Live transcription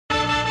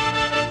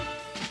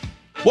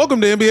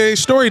Welcome to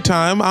NBA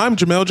Storytime. I'm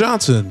Jamel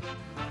Johnson.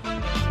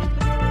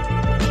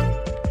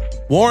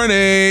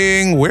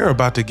 Warning, we're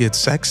about to get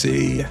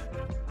sexy.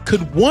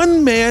 Could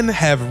one man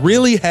have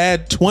really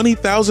had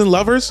 20,000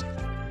 lovers?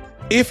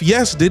 If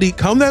yes, did he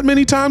come that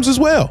many times as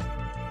well?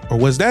 Or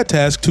was that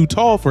task too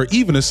tall for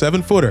even a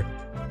 7-footer?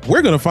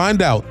 We're going to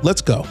find out.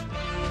 Let's go.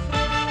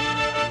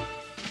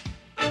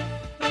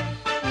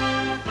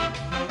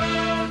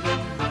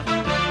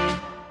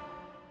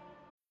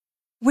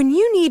 When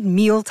you need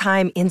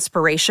mealtime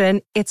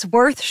inspiration, it's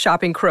worth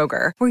shopping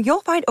Kroger, where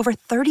you'll find over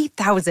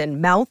 30,000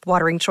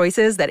 mouth-watering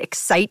choices that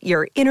excite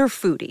your inner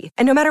foodie.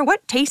 And no matter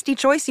what tasty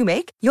choice you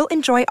make, you'll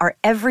enjoy our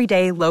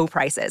everyday low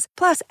prices,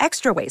 plus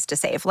extra ways to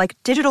save, like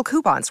digital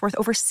coupons worth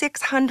over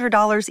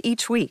 $600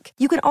 each week.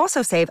 You can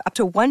also save up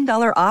to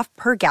 $1 off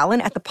per gallon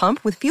at the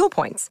pump with fuel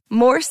points.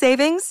 More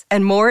savings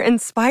and more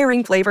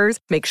inspiring flavors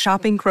make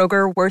shopping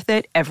Kroger worth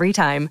it every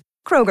time.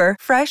 Kroger,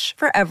 fresh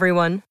for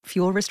everyone.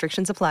 Fuel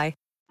restrictions apply.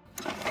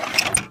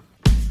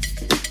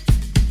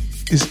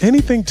 Is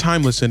anything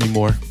timeless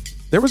anymore?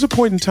 There was a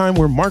point in time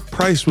where Mark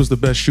Price was the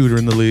best shooter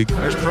in the league.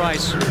 There's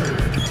Price.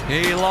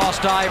 He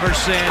lost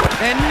Iverson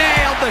and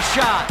nailed the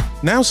shot.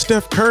 Now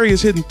Steph Curry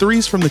is hitting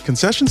threes from the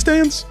concession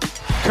stands?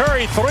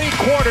 Curry,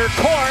 three-quarter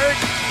court.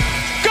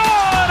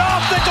 Good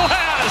off the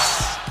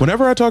glass.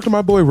 Whenever I talk to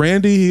my boy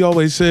Randy, he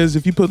always says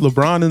if you put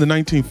LeBron in the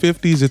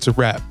 1950s, it's a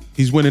wrap.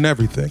 He's winning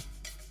everything.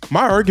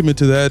 My argument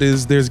to that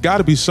is there's got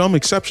to be some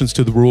exceptions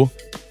to the rule.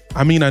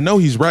 I mean, I know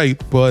he's right,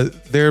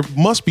 but there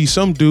must be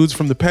some dudes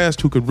from the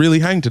past who could really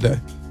hang today.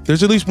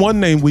 There's at least one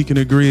name we can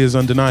agree is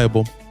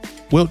undeniable: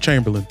 Wilt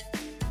Chamberlain.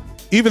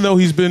 Even though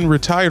he's been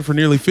retired for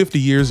nearly 50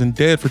 years and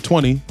dead for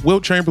 20,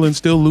 Wilt Chamberlain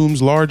still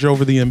looms large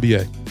over the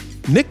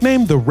NBA.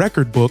 Nicknamed the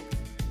Record Book,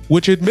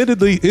 which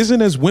admittedly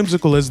isn't as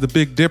whimsical as the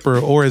Big Dipper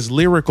or as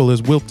lyrical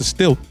as Wilt the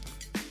Stilt,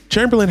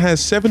 Chamberlain has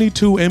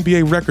 72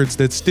 NBA records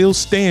that still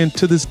stand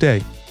to this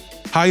day.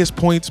 Highest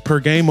points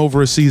per game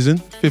over a season,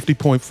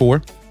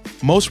 50.4.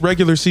 Most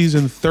regular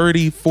season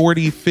 30,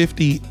 40,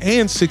 50,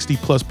 and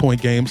 60-plus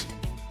point games.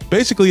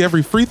 Basically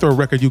every free throw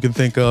record you can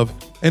think of.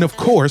 And of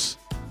course,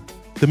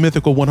 the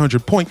mythical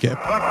 100-point game.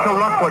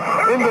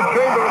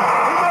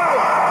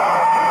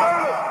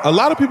 A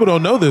lot of people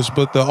don't know this,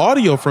 but the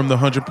audio from the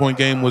 100-point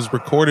game was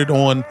recorded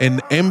on an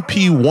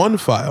MP1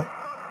 file.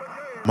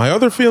 My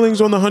other feelings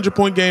on the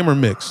 100-point game are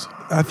mixed.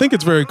 I think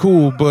it's very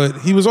cool,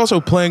 but he was also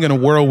playing in a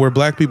world where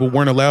black people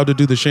weren't allowed to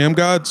do the sham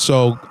god,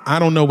 so I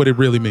don't know what it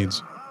really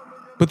means.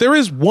 But there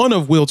is one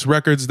of Wilt's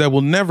records that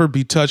will never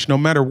be touched no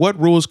matter what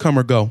rules come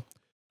or go.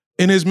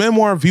 In his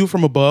memoir, View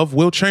from Above,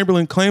 Wilt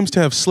Chamberlain claims to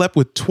have slept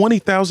with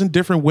 20,000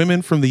 different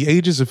women from the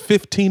ages of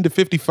 15 to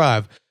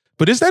 55.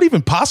 But is that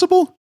even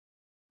possible?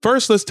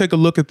 First, let's take a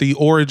look at the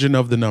origin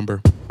of the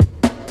number.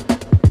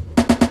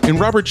 In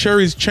Robert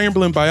Cherry's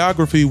Chamberlain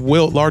biography,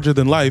 Wilt Larger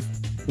Than Life,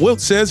 Wilt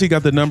says he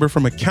got the number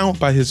from a count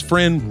by his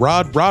friend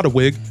Rod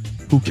Rodewig,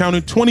 who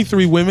counted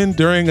 23 women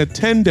during a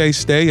 10-day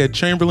stay at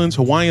Chamberlain's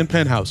Hawaiian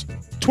penthouse.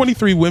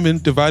 23 women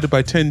divided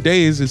by 10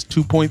 days is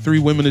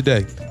 2.3 women a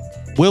day.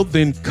 Wilt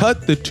then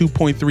cut the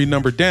 2.3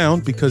 number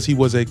down because he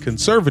was a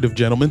conservative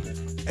gentleman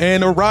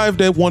and arrived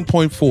at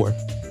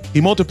 1.4.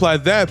 He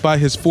multiplied that by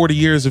his 40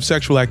 years of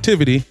sexual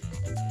activity.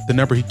 The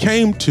number he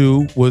came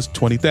to was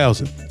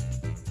 20,000.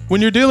 When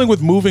you're dealing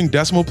with moving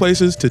decimal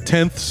places to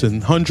tenths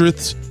and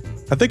hundredths,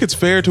 I think it's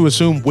fair to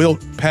assume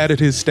Wilt padded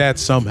his stats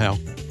somehow.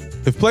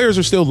 If players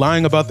are still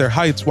lying about their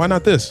heights, why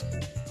not this?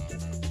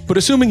 But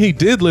assuming he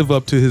did live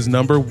up to his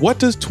number, what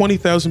does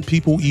 20,000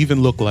 people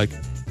even look like?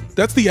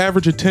 That's the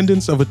average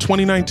attendance of a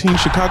 2019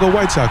 Chicago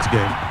White Sox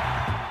game.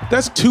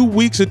 That's 2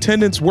 weeks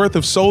attendance worth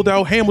of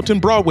sold-out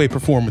Hamilton Broadway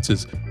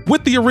performances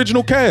with the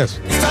original cast.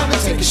 It's time to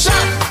take a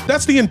shot.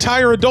 That's the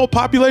entire adult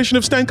population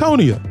of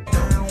Stankonia.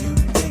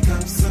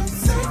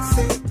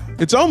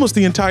 It's almost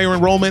the entire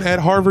enrollment at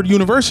Harvard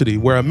University,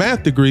 where a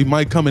math degree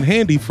might come in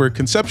handy for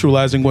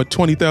conceptualizing what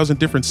 20,000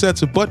 different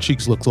sets of butt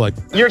cheeks looks like.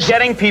 You're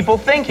getting people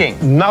thinking.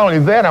 Not only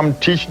that, I'm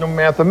teaching them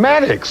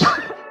mathematics.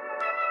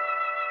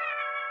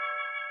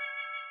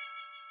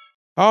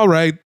 All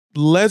right,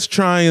 let's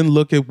try and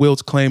look at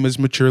Wilt's claim as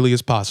maturely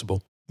as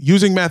possible,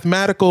 using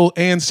mathematical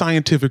and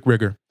scientific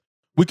rigor.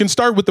 We can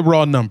start with the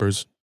raw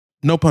numbers.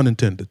 No pun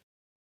intended.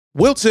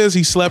 Wilt says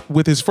he slept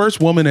with his first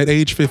woman at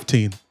age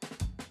 15.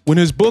 When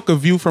his book, A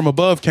View from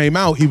Above, came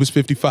out, he was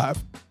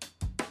 55.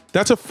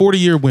 That's a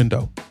 40-year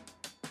window.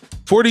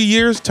 40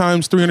 years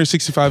times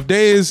 365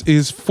 days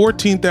is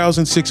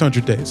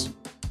 14,600 days.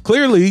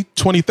 Clearly,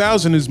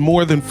 20,000 is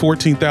more than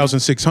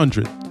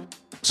 14,600.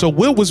 So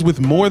Wilt was with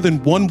more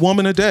than one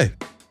woman a day.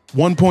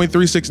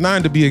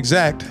 1.369 to be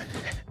exact.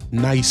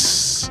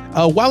 Nice.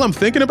 While I'm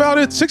thinking about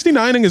it,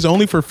 69ing is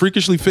only for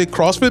freakishly fit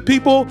CrossFit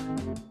people.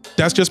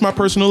 That's just my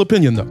personal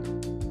opinion, though.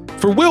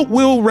 For Wilt,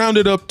 we'll round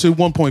it up to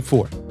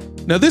 1.4.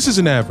 Now, this is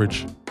an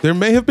average. There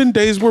may have been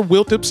days where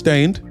Wilt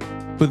abstained,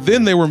 but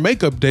then there were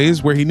makeup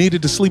days where he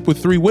needed to sleep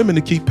with 3 women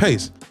to keep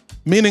pace.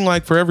 Meaning,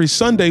 like, for every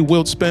Sunday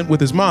Wilt spent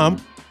with his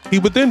mom, he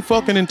would then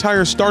fuck an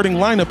entire starting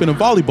lineup in a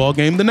volleyball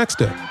game the next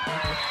day.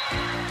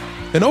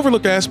 An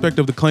overlooked aspect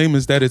of the claim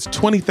is that it's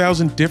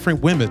 20,000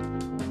 different women.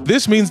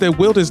 This means that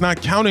Wilt is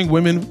not counting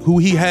women who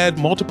he had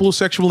multiple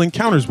sexual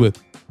encounters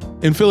with.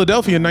 In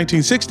Philadelphia in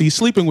 1960,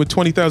 sleeping with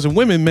 20,000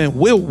 women meant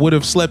Wilt would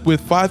have slept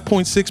with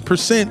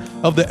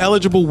 5.6% of the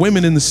eligible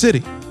women in the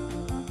city.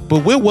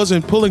 But Wilt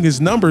wasn't pulling his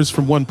numbers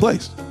from one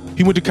place.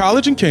 He went to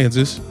college in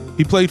Kansas,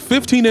 he played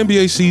 15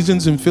 NBA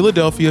seasons in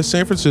Philadelphia,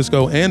 San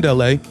Francisco, and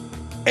LA,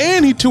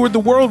 and he toured the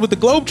world with the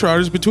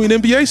Globetrotters between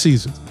NBA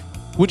seasons,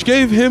 which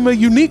gave him a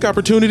unique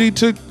opportunity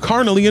to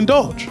carnally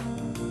indulge.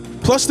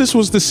 Plus, this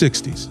was the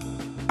 60s.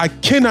 I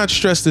cannot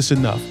stress this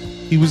enough.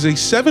 He was a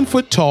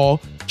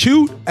 7-foot-tall,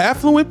 cute,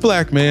 affluent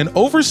black man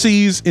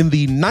overseas in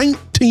the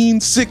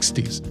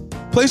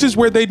 1960s, places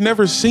where they'd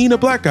never seen a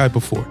black guy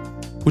before,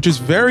 which is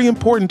very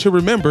important to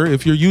remember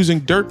if you're using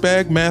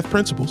dirtbag math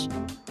principles.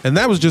 And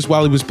that was just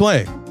while he was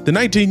playing. The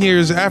 19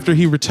 years after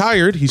he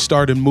retired, he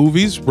starred in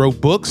movies,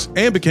 wrote books,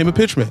 and became a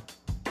pitchman.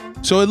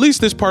 So at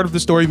least this part of the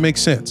story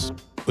makes sense.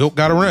 Wilt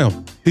got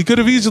around. He could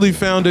have easily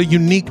found a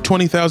unique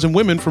 20,000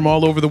 women from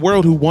all over the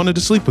world who wanted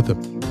to sleep with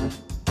him.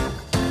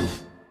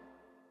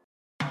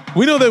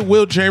 We know that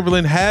Wilt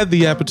Chamberlain had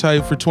the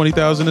appetite for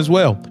 20,000 as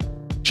well.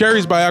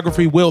 Cherry's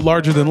biography, Wilt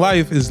Larger Than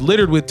Life, is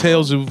littered with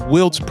tales of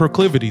Wilt's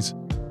proclivities.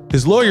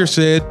 His lawyer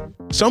said,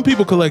 "Some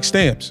people collect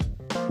stamps.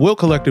 Wilt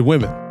collected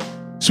women."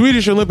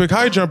 Swedish Olympic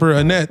high jumper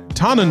Annette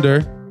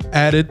Tonander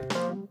added,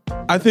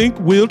 "I think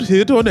Wilt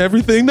hit on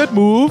everything that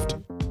moved,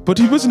 but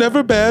he was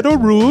never bad or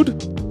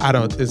rude."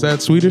 Is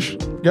that Swedish,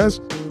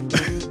 guys?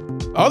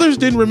 Others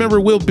didn't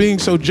remember Wilt being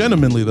so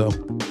gentlemanly, though.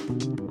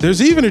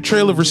 There's even a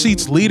trail of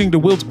receipts leading to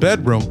Wilt's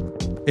bedroom.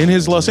 In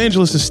his Los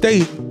Angeles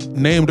estate,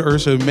 named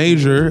Ursa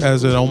Major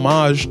as an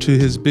homage to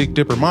his Big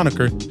Dipper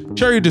moniker,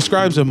 Cherry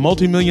describes a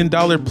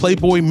multi-million-dollar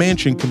Playboy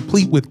mansion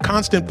complete with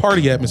constant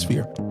party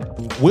atmosphere.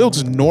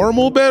 Wilt's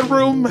normal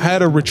bedroom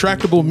had a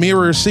retractable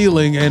mirror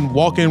ceiling and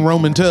walk-in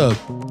Roman tub.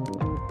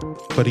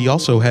 But he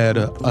also had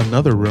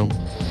another room.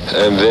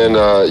 And then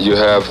you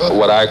have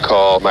what I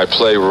call my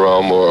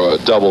playroom or a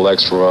double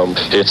X room.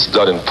 It's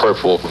done in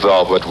purple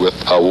velvet with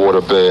a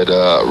waterbed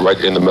right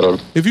in the middle.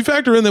 If you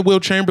factor in that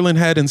Wilt Chamberlain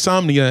had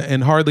insomnia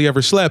and hardly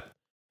ever slept,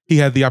 he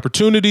had the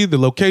opportunity, the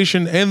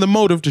location, and the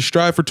motive to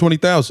strive for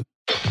 20,000.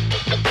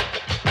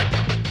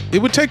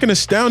 It would take an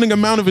astounding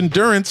amount of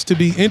endurance to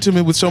be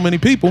intimate with so many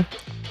people,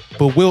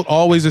 but Wilt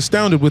always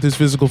astounded with his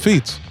physical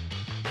feats.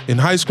 In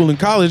high school and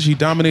college, he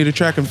dominated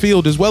track and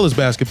field as well as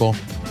basketball.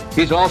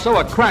 He's also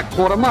a crack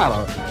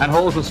quarter-miler and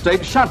holds the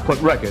state shot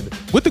put record.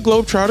 With the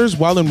Globetrotters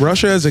while in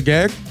Russia as a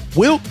gag,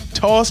 Wilt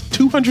tossed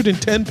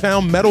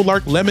 210-pound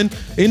Meadowlark Lemon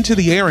into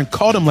the air and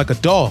caught him like a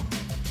dog.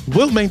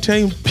 Wilt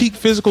maintained peak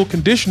physical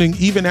conditioning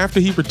even after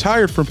he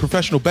retired from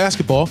professional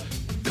basketball,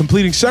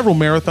 completing several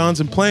marathons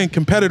and playing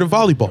competitive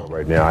volleyball.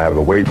 Right now I have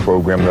a weight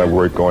program that I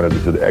work on. I do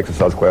the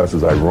exercise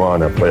classes, I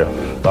run, I play a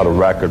lot of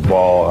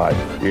racquetball,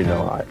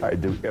 I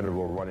do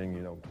interval running.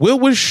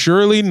 Wilt was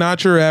surely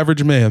not your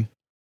average man,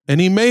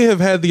 and he may have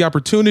had the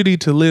opportunity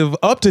to live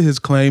up to his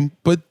claim,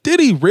 but did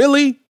he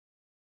really?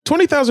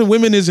 20,000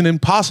 women is an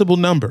impossible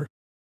number.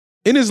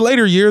 In his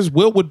later years,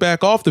 Wilt would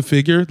back off the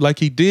figure like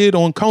he did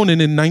on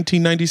Conan in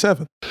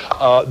 1997.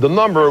 The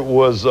number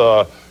was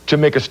to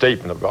make a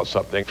statement about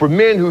something. For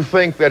men who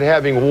think that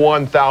having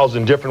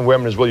 1,000 different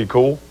women is really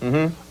cool,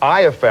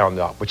 I have found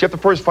out, but you have to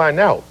first find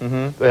out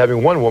that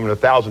having one woman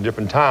 1,000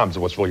 different times is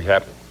what's really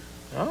happening.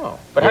 Oh,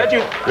 but how'd you?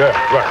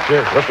 Yeah, right.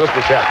 Yeah, that's what's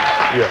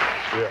happening. Yeah.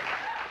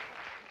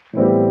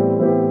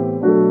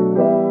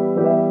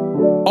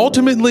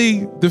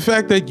 Ultimately, the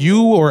fact that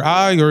you or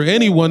I or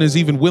anyone is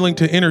even willing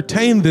to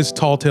entertain this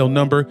tall tale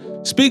number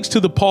speaks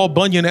to the Paul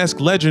Bunyan-esque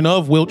legend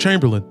of Wilt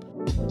Chamberlain.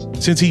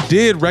 Since he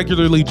did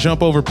regularly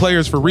jump over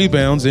players for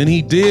rebounds and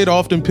he did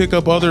often pick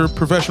up other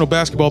professional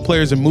basketball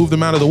players and move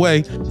them out of the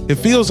way, it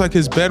feels like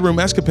his bedroom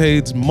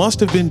escapades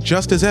must have been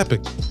just as epic.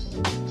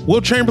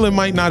 Wilt Chamberlain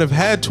might not have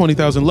had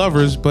 20,000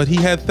 lovers, but he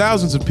had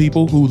thousands of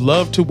people who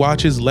loved to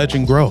watch his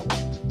legend grow.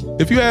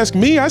 If you ask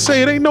me, I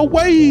say it ain't no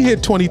way he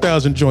hit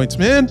 20,000 joints,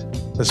 man.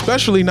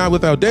 Especially not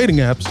without dating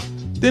apps.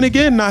 Then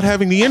again, not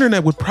having the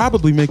internet would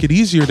probably make it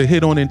easier to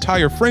hit on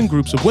entire friend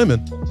groups of women,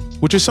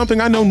 which is something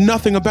I know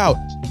nothing about.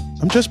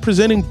 I'm just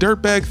presenting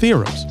dirtbag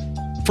theorems.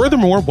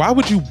 Furthermore, why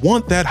would you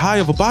want that high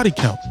of a body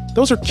count?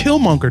 Those are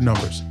Killmonger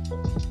numbers.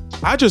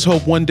 I just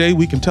hope one day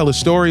we can tell a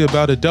story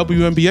about a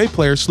WNBA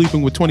player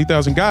sleeping with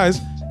 20,000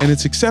 guys and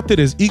it's accepted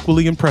as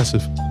equally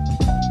impressive.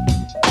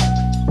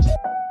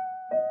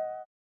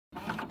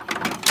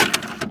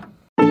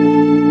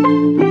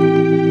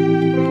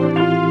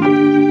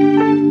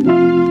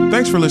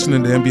 Thanks for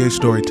listening to NBA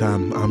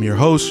Storytime. I'm your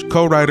host,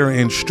 co-writer,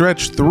 and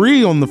stretch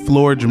 3 on the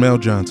floor, Jamel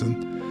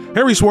Johnson.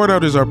 Harry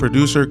Swartout is our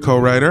producer,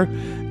 co-writer,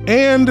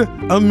 and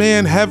a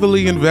man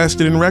heavily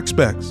invested in rec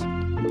specs.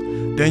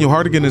 Daniel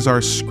Hardigan is our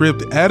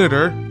script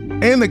editor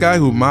and the guy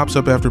who mops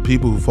up after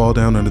people who fall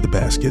down under the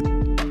basket.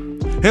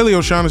 Haley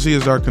O'Shaughnessy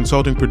is our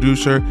consulting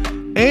producer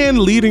and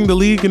leading the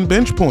league in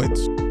bench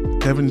points.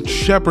 Kevin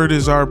Shepard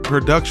is our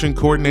production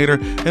coordinator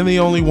and the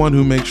only one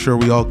who makes sure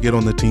we all get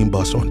on the team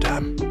bus on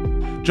time.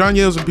 John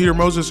Yales and Peter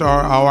Moses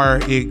are our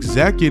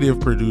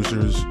executive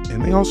producers,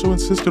 and they also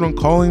insisted on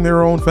calling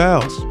their own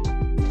fouls.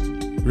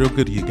 Real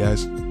good to you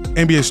guys.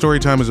 NBA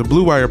Storytime is a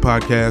Blue Wire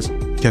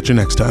podcast. Catch you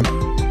next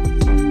time.